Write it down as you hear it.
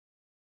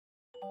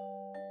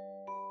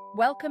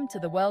Welcome to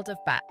the world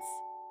of bats.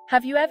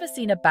 Have you ever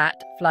seen a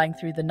bat flying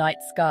through the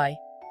night sky?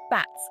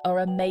 Bats are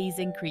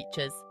amazing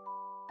creatures.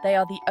 They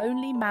are the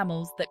only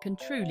mammals that can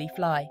truly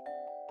fly.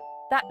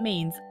 That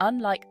means,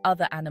 unlike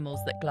other animals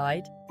that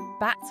glide,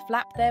 bats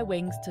flap their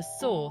wings to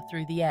soar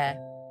through the air.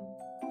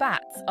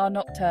 Bats are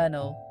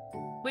nocturnal,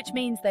 which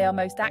means they are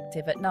most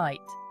active at night.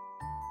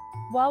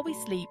 While we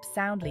sleep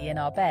soundly in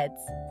our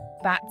beds,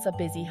 bats are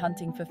busy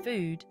hunting for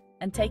food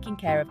and taking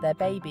care of their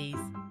babies.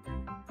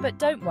 But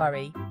don't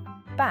worry,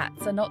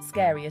 bats are not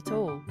scary at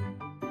all.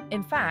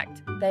 In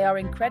fact, they are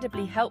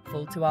incredibly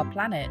helpful to our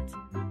planet.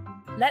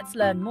 Let's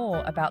learn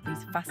more about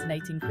these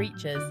fascinating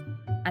creatures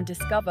and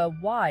discover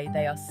why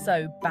they are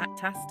so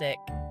bat-tastic.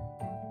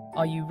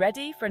 Are you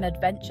ready for an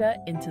adventure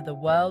into the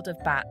world of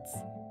bats?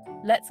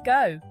 Let's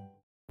go!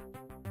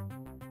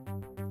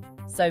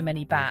 So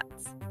many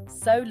bats,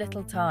 so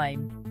little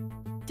time.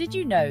 Did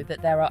you know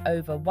that there are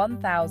over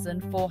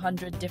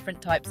 1,400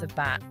 different types of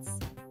bats?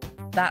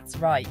 That's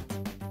right.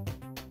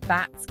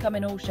 Bats come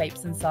in all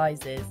shapes and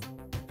sizes,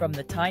 from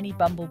the tiny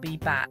bumblebee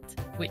bat,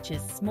 which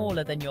is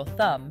smaller than your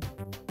thumb,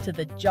 to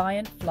the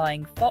giant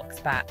flying fox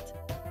bat,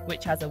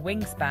 which has a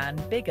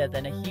wingspan bigger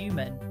than a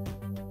human.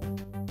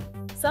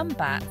 Some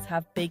bats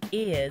have big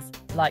ears,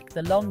 like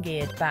the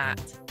long-eared bat.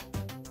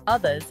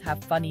 Others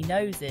have funny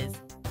noses,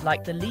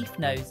 like the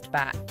leaf-nosed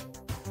bat.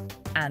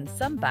 And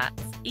some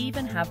bats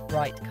even have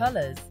bright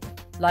colours,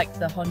 like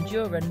the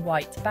Honduran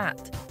white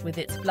bat with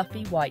its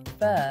fluffy white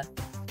fur.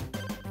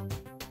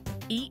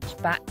 Each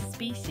bat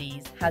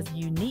species has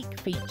unique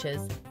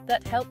features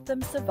that help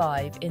them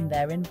survive in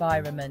their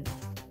environment.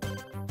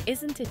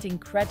 Isn't it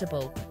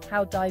incredible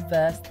how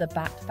diverse the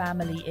bat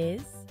family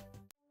is?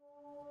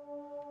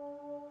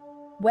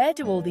 Where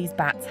do all these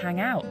bats hang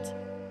out?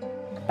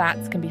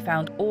 Bats can be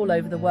found all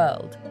over the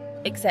world,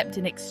 except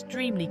in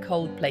extremely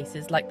cold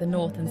places like the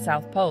North and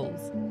South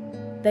Poles.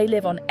 They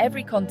live on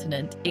every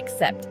continent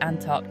except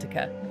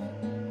Antarctica.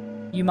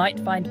 You might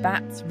find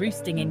bats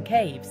roosting in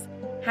caves,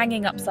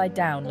 hanging upside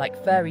down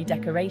like furry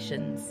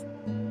decorations.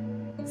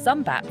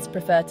 Some bats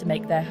prefer to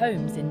make their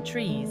homes in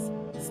trees,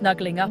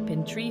 snuggling up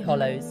in tree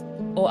hollows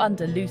or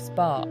under loose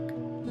bark.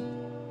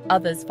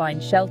 Others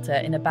find shelter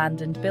in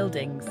abandoned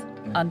buildings,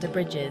 under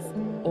bridges,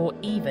 or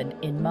even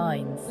in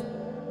mines.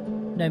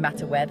 No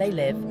matter where they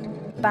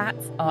live,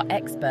 bats are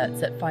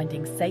experts at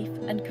finding safe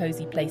and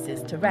cozy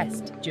places to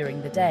rest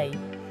during the day.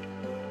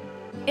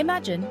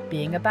 Imagine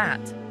being a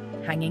bat,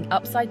 hanging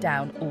upside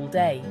down all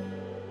day.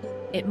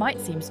 It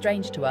might seem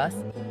strange to us,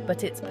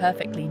 but it's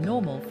perfectly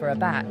normal for a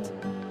bat.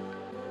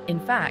 In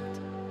fact,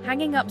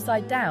 hanging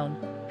upside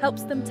down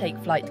helps them take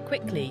flight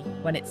quickly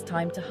when it's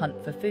time to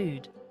hunt for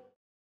food.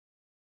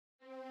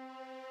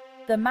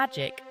 The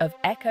magic of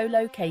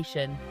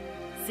echolocation,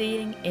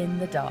 seeing in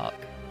the dark.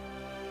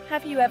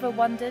 Have you ever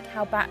wondered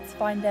how bats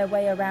find their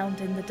way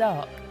around in the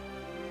dark?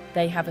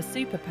 They have a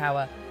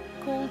superpower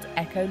called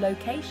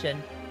echolocation.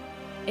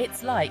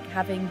 It's like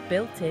having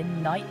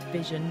built-in night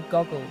vision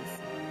goggles.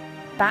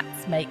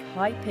 Bats make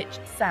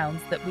high-pitched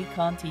sounds that we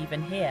can't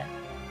even hear.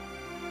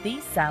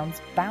 These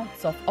sounds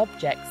bounce off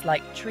objects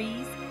like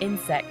trees,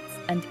 insects,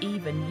 and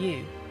even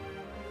you.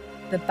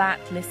 The bat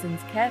listens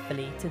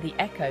carefully to the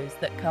echoes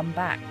that come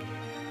back.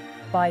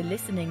 By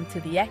listening to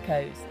the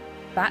echoes,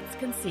 bats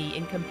can see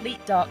in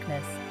complete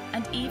darkness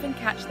and even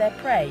catch their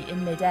prey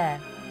in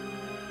mid-air.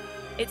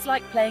 It's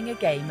like playing a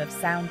game of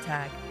sound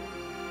tag.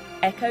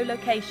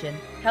 Echolocation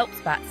helps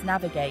bats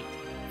navigate,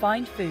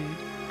 find food,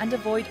 and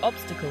avoid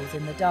obstacles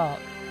in the dark.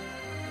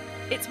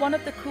 It's one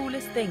of the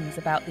coolest things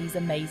about these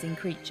amazing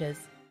creatures.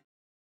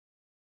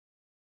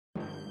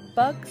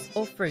 Bugs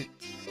or fruit?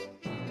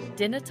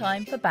 Dinner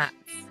time for bats.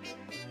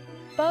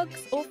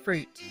 Bugs or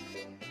fruit?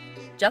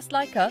 Just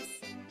like us,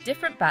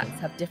 different bats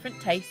have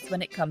different tastes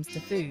when it comes to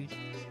food.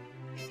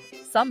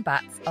 Some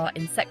bats are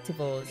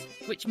insectivores,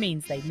 which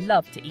means they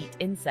love to eat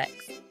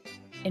insects.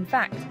 In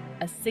fact,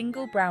 a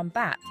single brown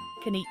bat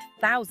can eat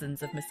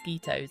thousands of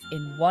mosquitoes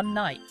in one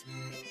night.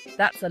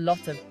 That's a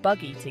lot of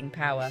bug-eating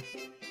power.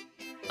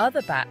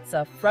 Other bats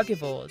are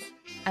frugivores,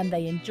 and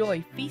they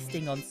enjoy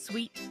feasting on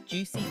sweet,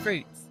 juicy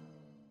fruits.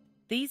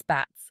 These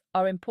bats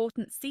are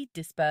important seed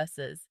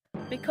dispersers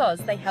because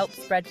they help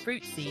spread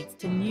fruit seeds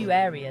to new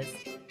areas,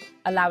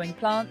 allowing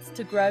plants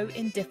to grow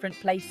in different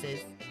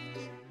places.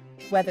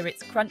 Whether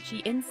it's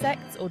crunchy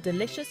insects or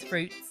delicious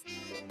fruits,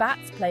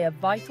 bats play a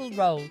vital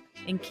role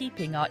in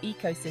keeping our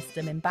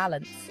ecosystem in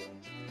balance.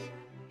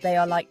 They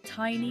are like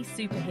tiny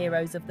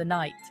superheroes of the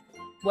night,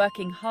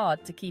 working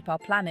hard to keep our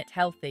planet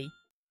healthy.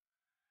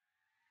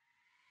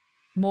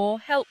 More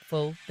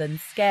helpful than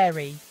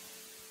scary.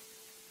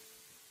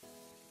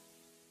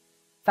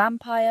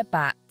 Vampire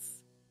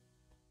bats.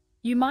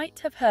 You might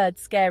have heard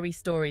scary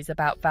stories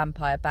about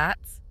vampire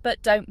bats,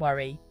 but don't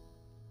worry.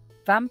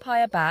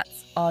 Vampire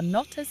bats are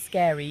not as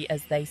scary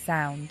as they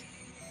sound.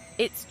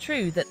 It's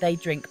true that they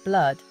drink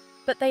blood,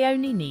 but they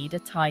only need a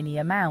tiny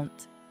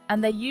amount,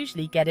 and they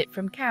usually get it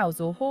from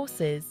cows or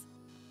horses.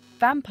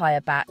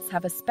 Vampire bats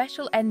have a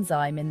special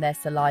enzyme in their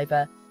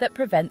saliva that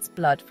prevents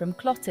blood from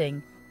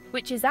clotting,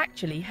 which is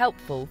actually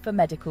helpful for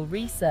medical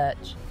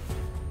research.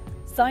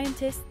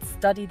 Scientists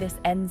study this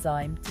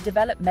enzyme to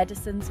develop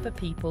medicines for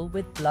people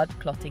with blood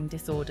clotting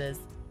disorders.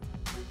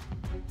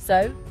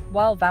 So,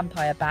 while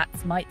vampire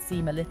bats might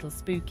seem a little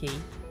spooky,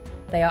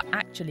 they are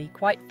actually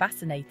quite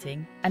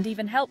fascinating and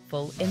even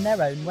helpful in their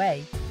own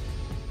way.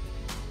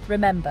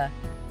 Remember,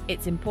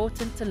 it's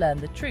important to learn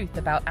the truth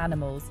about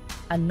animals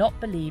and not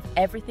believe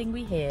everything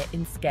we hear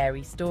in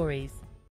scary stories.